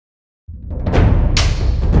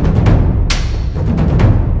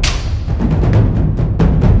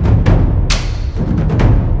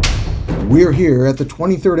We're here at the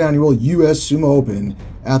 23rd annual US Sumo Open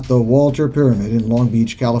at the Walter Pyramid in Long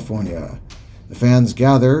Beach, California. The fans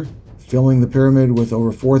gather, filling the pyramid with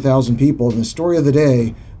over 4,000 people, and the story of the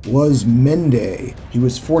day was Mendee. He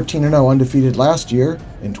was 14-0 undefeated last year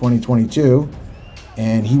in 2022,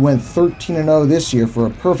 and he went 13-0 this year for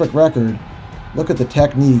a perfect record. Look at the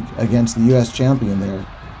technique against the US champion there.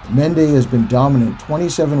 Mendee has been dominant,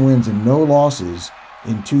 27 wins and no losses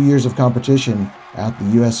in 2 years of competition at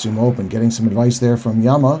the US Sumo Open. Getting some advice there from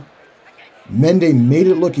Yama. Mendee made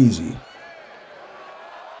it look easy,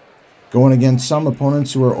 going against some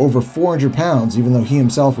opponents who are over 400 pounds, even though he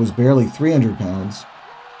himself was barely 300 pounds.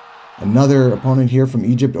 Another opponent here from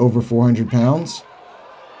Egypt, over 400 pounds.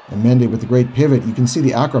 And Mendee with the great pivot. You can see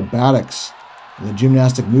the acrobatics and the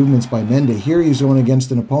gymnastic movements by Mendee. Here he's going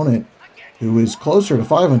against an opponent who is closer to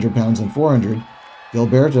 500 pounds than 400.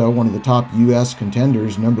 Gilberto, one of the top U.S.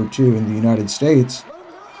 contenders, number 2 in the United States.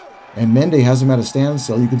 And Mendee has him at a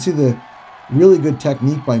standstill. You can see the really good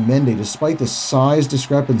technique by Mendee. Despite the size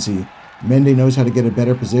discrepancy, Mendee knows how to get a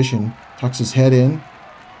better position, tucks his head in,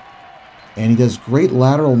 and he does great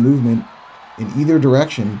lateral movement in either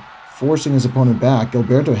direction, forcing his opponent back.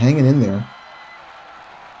 Gilberto hanging in there.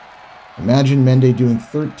 Imagine Mendee doing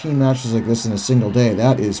 13 matches like this in a single day.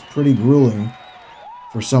 That is pretty grueling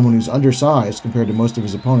for someone who's undersized compared to most of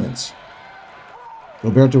his opponents.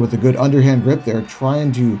 Gilberto with a good underhand grip there,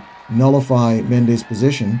 trying to nullify Mendee's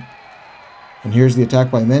position. And here's the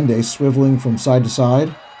attack by Mendee, swiveling from side to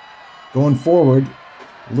side. Going forward,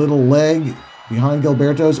 little leg behind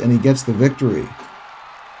Gilberto's, and he gets the victory.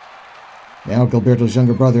 Now Gilberto's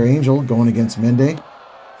younger brother Angel going against Mendee.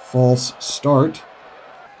 False start.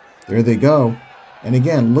 There they go. And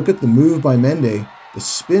again, look at the move by Mendee, the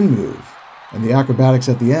spin move, and the acrobatics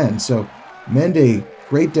at the end. So Mendee,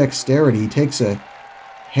 great dexterity. He takes a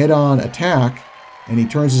head-on attack, and he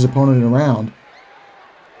turns his opponent around.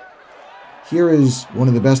 Here is one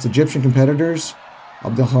of the best Egyptian competitors.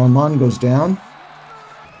 Abdelrahman goes down.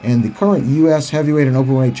 And the current U.S. heavyweight and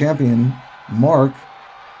openweight champion, Mark,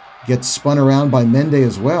 gets spun around by Mendee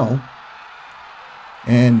as well.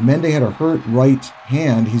 And Mendee had a hurt right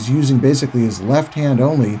hand. He's using basically his left hand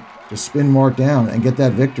only to spin Mark down and get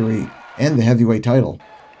that victory and the heavyweight title.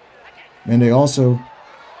 Mendee also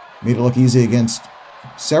made it look easy against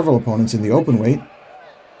several opponents in the openweight.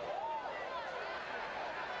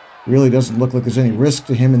 Really doesn't look like there's any risk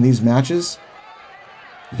to him in these matches.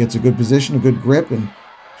 He gets a good position, a good grip, and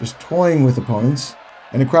just toying with opponents.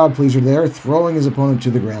 And a crowd pleaser there, throwing his opponent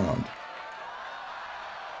to the ground.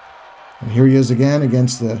 And here he is again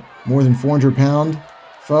against the more than 400-pound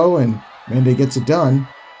foe, and Mendee gets it done.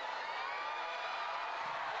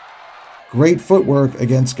 Great footwork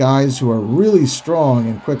against guys who are really strong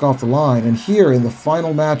and quick off the line. And here in the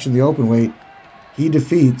final match in the openweight, he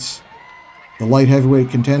defeats the light heavyweight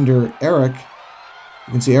contender, Eric.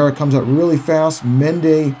 You can see Eric comes out really fast.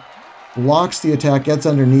 Mendee blocks the attack, gets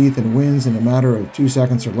underneath, and wins in a matter of 2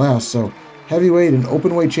 seconds or less. So heavyweight and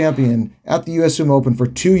openweight champion at the US Sumo Open for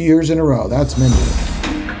 2 years in a row. That's Mendee.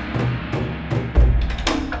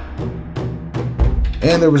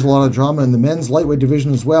 And there was a lot of drama in the men's lightweight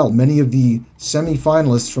division as well. Many of the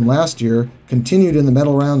semi-finalists from last year continued in the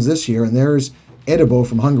medal rounds this year. And there's Edebo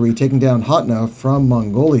from Hungary taking down Hatna from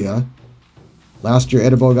Mongolia. Last year,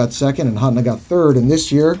 Edebo got second and Hatna got third. And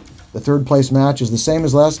this year, the third place match is the same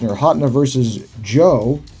as last year. Hatna versus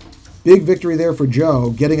Joe. Big victory there for Joe,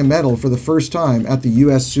 getting a medal for the first time at the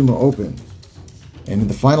US Sumo Open. And in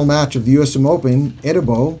the final match of the US Sumo Open,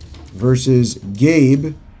 Edebo versus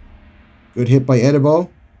Gabe. Good hit by Edebo.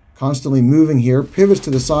 Constantly moving here. Pivots to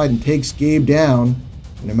the side and takes Gabe down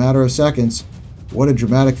in a matter of seconds. What a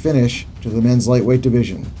dramatic finish to the men's lightweight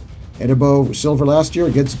division. Edebo, silver last year,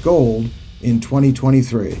 gets gold in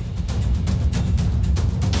 2023.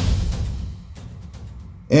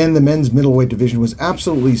 And the men's middleweight division was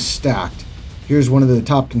absolutely stacked. Here's one of the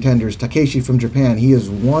top contenders, Takeshi from Japan. He has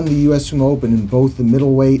won the US Sumo Open in both the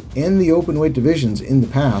middleweight and the openweight divisions in the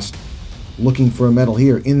past. Looking for a medal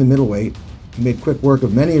here in the middleweight. He made quick work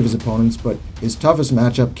of many of his opponents, but his toughest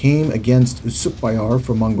matchup came against Usukbayar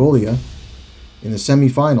from Mongolia in the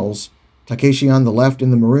semifinals. Takeshi on the left in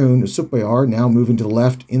the maroon, Usukbayar now moving to the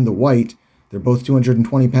left in the white. They're both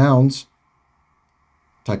 220 pounds.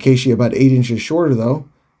 Takeshi about 8 inches shorter though.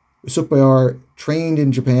 Usukbayar trained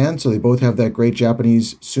in Japan, so they both have that great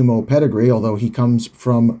Japanese sumo pedigree, although he comes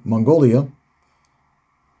from Mongolia.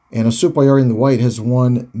 And Usukbayar in the white has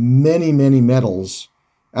won many, many medals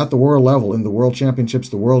at the world level in the World Championships,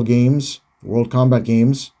 the World Games, the World Combat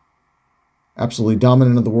Games. Absolutely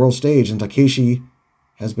dominant on the world stage. And Takeshi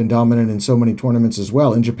has been dominant in so many tournaments as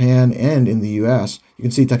well, in Japan and in the US. You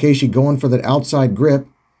can see Takeshi going for that outside grip.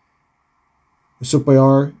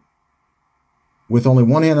 Usukbayar with only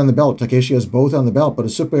one hand on the belt. Takeshi has both on the belt, but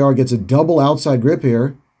Usukbayar gets a double outside grip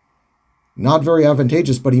here. Not very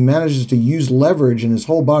advantageous, but he manages to use leverage in his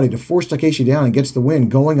whole body to force Takeshi down and gets the win,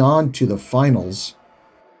 going on to the finals.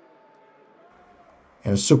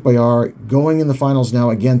 And Usukbayar going in the finals now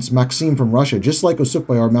against Maxime from Russia. Just like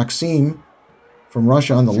Usukbayar, Maxime from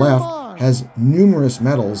Russia on the left has numerous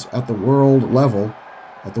medals at the world level,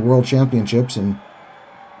 at the World Championships and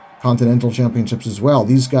Continental Championships as well.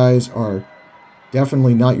 These guys are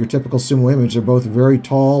definitely not your typical sumo image. They're both very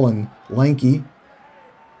tall and lanky.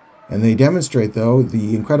 And they demonstrate, though,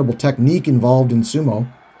 the incredible technique involved in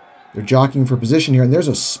sumo. They're jockeying for position here. And there's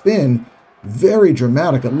a spin, very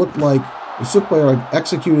dramatic. It looked like Usukbayar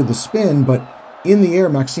executed the spin, but in the air,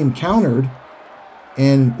 Maxime countered.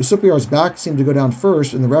 And Usukbayar's back seemed to go down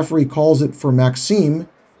first, and the referee calls it for Maxime.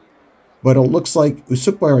 But it looks like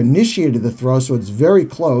Usukbayar initiated the throw, so it's very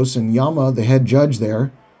close. And Yama, the head judge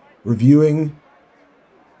there, reviewing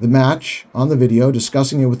the match on the video,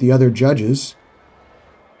 discussing it with the other judges.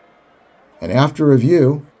 And after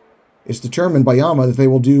review, it's determined by Yama that they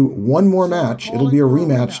will do one more match. It'll be a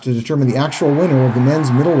rematch to determine the actual winner of the men's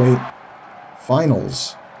middleweight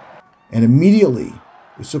finals. And immediately,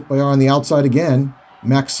 Usukbayar on the outside again.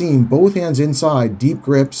 Maxime, both hands inside, deep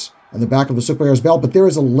grips on the back of Usukbayar's belt. But there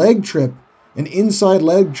is a leg trip, an inside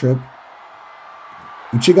leg trip.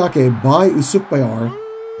 Uchigake by Usukbayar.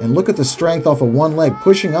 And look at the strength off of one leg,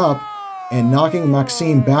 pushing up and knocking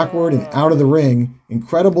Maxime backward and out of the ring.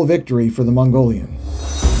 Incredible victory for the Mongolian.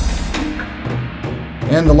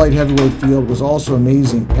 And the light heavyweight field was also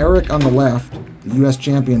amazing. Eric on the left, the US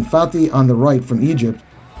champion, Fatih on the right from Egypt.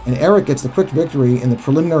 And Eric gets the quick victory in the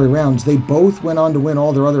preliminary rounds. They both went on to win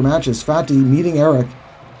all their other matches. Fatih meeting Eric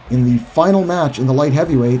in the final match in the light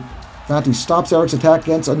heavyweight. Fatih stops Eric's attack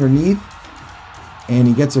against underneath, and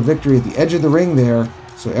he gets a victory at the edge of the ring there.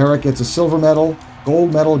 So Eric gets a silver medal.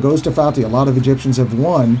 Gold medal goes to Fatih. A lot of Egyptians have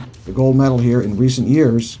won the gold medal here in recent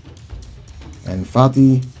years. And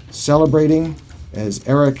Fatih celebrating as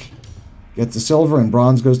Eric gets the silver, and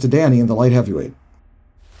bronze goes to Danny in the light heavyweight.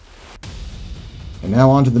 And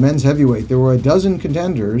now on to the men's heavyweight. There were a dozen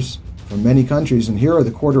contenders from many countries, and here are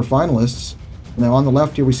the quarterfinalists. Now on the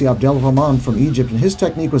left here we see Abdelrahman from Egypt, and his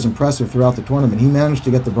technique was impressive throughout the tournament. He managed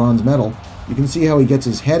to get the bronze medal. You can see how he gets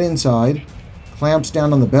his head inside, clamps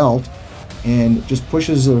down on the belt, and just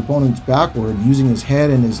pushes the opponents backward using his head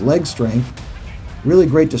and his leg strength. Really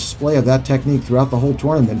great display of that technique throughout the whole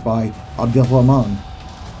tournament by Abdelrahman.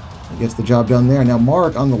 He gets the job done there. Now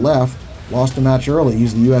Mark on the left lost a match early.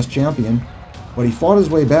 He's the US champion, but he fought his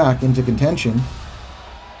way back into contention.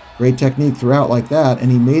 Great technique throughout like that,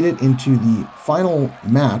 and he made it into the final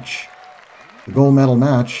match, the gold medal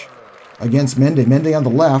match, against Mendee. Mendee on the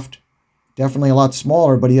left, definitely a lot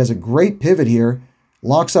smaller, but he has a great pivot here.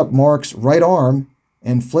 Locks up Mark's right arm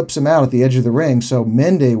and flips him out at the edge of the ring. So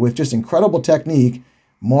Mendee with just incredible technique.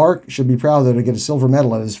 Mark should be proud though to get a silver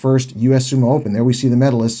medal at his first US Sumo Open. There we see the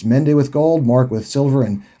medalists. Mendee with gold, Mark with silver,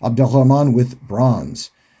 and Abdelrahman with bronze.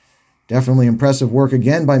 Definitely impressive work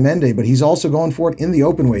again by Mendee, but he's also going for it in the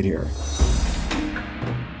open weight here.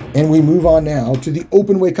 And we move on now to the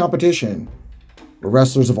open weight competition, where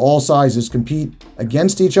wrestlers of all sizes compete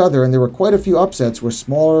against each other, and there were quite a few upsets where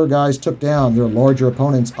smaller guys took down their larger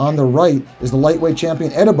opponents. On the right is the lightweight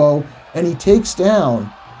champion Edibo, and he takes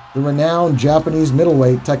down the renowned Japanese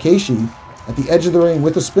middleweight Takeshi at the edge of the ring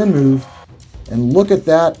with a spin move. And look at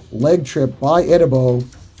that leg trip by Edibo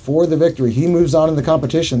for the victory. He moves on in the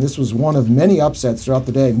competition. This was one of many upsets throughout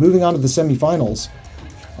the day. Moving on to the semifinals.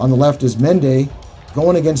 On the left is Mendee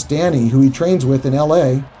going against Danny, who he trains with in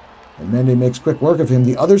LA. And Mendee makes quick work of him.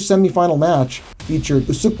 The other semifinal match featured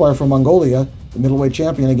Usukbayar from Mongolia, the middleweight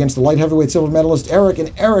champion, against the light heavyweight silver medalist Eric,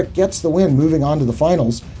 and Eric gets the win, moving on to the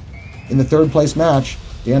finals. In the third place match,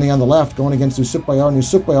 Danny on the left going against Usukbayar, and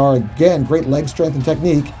Usukbayar, again, great leg strength and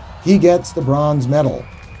technique. He gets the bronze medal.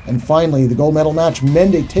 And finally, the gold medal match,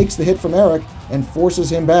 Mendee takes the hit from Eric and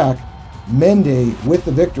forces him back. Mendee with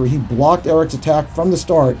the victory. He blocked Eric's attack from the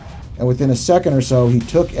start, and within a second or so, he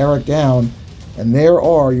took Eric down. And there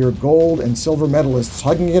are your gold and silver medalists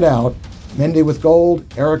hugging it out. Mendee with gold,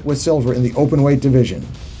 Eric with silver in the open weight division.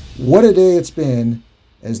 What a day it's been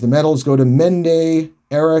as the medals go to Mendee,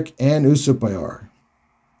 Eric, and Usukbayar.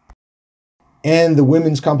 And the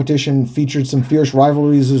women's competition featured some fierce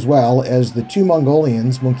rivalries as well, as the two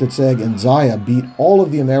Mongolians, Mungtutseg and Zaya, beat all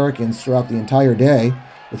of the Americans throughout the entire day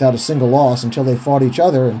without a single loss until they fought each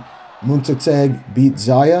other. And Mungtutseg beat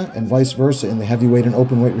Zaya and vice versa in the heavyweight and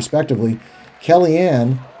open weight respectively.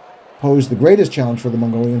 Kellyanne posed the greatest challenge for the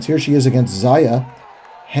Mongolians. Here she is against Zaya,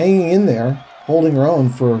 hanging in there, holding her own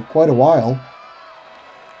for quite a while.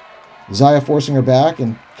 Zaya forcing her back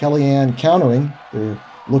and Kellyanne countering. They're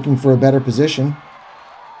looking for a better position.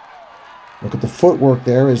 Look at the footwork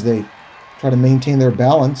there as they try to maintain their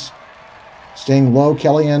balance. Staying low,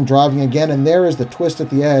 Kellyanne driving again, and there is the twist at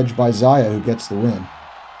the edge by Zaya, who gets the win.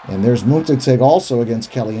 And there's Mungtseg also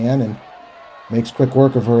against Kellyanne, and makes quick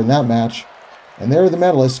work of her in that match. And there are the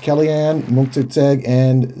medalists. Kellyanne, Mungtseg,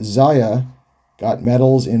 and Zaya got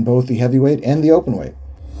medals in both the heavyweight and the openweight.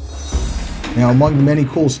 Now, among the many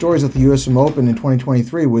cool stories at the US Sumo Open in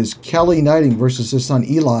 2023 was Kelly Knighting versus his son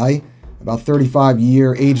Eli, about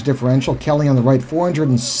 35-year age differential. Kelly on the right,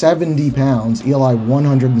 470 pounds. Eli,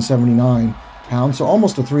 179 pounds, so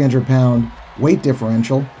almost a 300-pound weight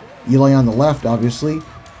differential. Eli on the left, obviously.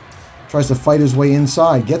 Tries to fight his way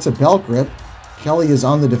inside, gets a belt grip. Kelly is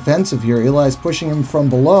on the defensive here. Eli is pushing him from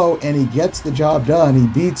below, and he gets the job done. He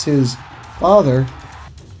beats his father,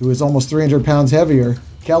 who is almost 300 pounds heavier.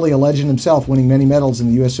 Kelly, a legend himself, winning many medals in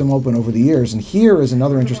the US Sumo Open over the years. And here is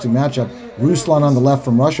another interesting matchup. Ruslan on the left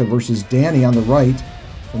from Russia versus Danny on the right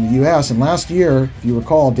from the US. And last year, if you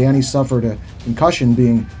recall, Danny suffered a concussion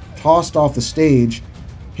being tossed off the stage,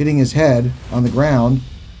 hitting his head on the ground.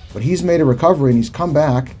 But he's made a recovery and he's come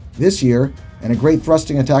back this year, and a great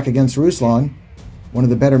thrusting attack against Ruslan. One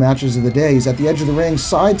of the better matches of the day. He's at the edge of the ring,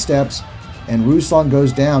 sidesteps, and Ruslan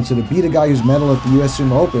goes down. So to beat a guy who's medal at the US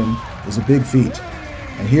Sumo Open is a big feat.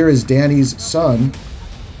 And here is Danny's son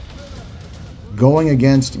going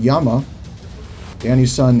against Yama.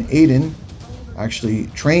 Danny's son, Aiden, actually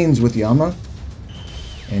trains with Yama.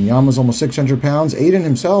 And Yama's almost 600 pounds. Aiden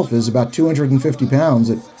himself is about 250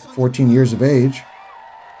 pounds at 14 years of age.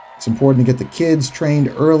 It's important to get the kids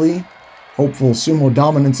trained early. Hopeful sumo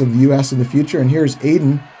dominance of the U.S. in the future. And here's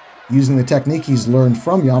Aiden using the technique he's learned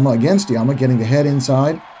from Yama against Yama, getting the head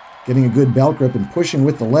inside, getting a good belt grip and pushing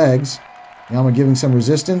with the legs. Yama giving some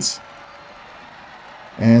resistance,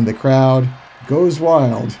 and the crowd goes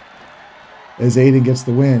wild as Aiden gets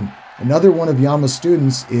the win. Another one of Yama's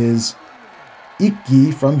students is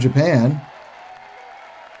Ikki from Japan.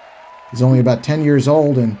 He's only about 10 years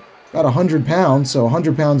old and about 100 pounds, so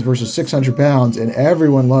 100 pounds versus 600 pounds, and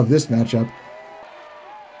everyone loved this matchup.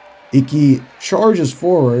 Ikki charges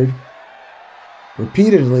forward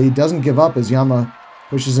repeatedly, doesn't give up as Yama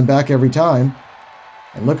pushes him back every time.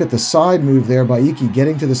 And look at the side move there by Ikki,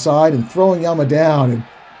 getting to the side and throwing Yama down. And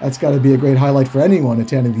that's got to be a great highlight for anyone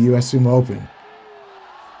attending the US Sumo Open.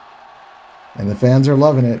 And the fans are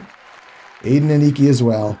loving it. Aiden and Ikki as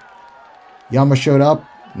well. Yama showed up.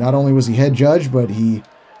 Not only was he head judge, but he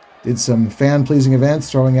did some fan-pleasing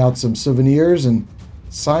events, throwing out some souvenirs and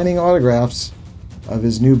signing autographs of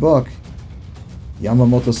his new book,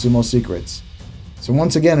 Yamamoto Sumo Secrets. So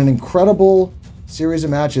once again, an incredible series of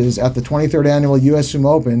matches at the 23rd annual US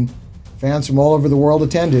Sumo Open. Fans from all over the world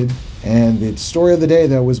attended, and the story of the day,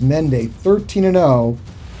 though, was Mendee, 13-0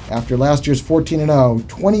 after last year's 14-0,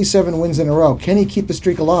 27 wins in a row. Can he keep the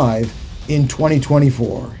streak alive in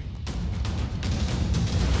 2024?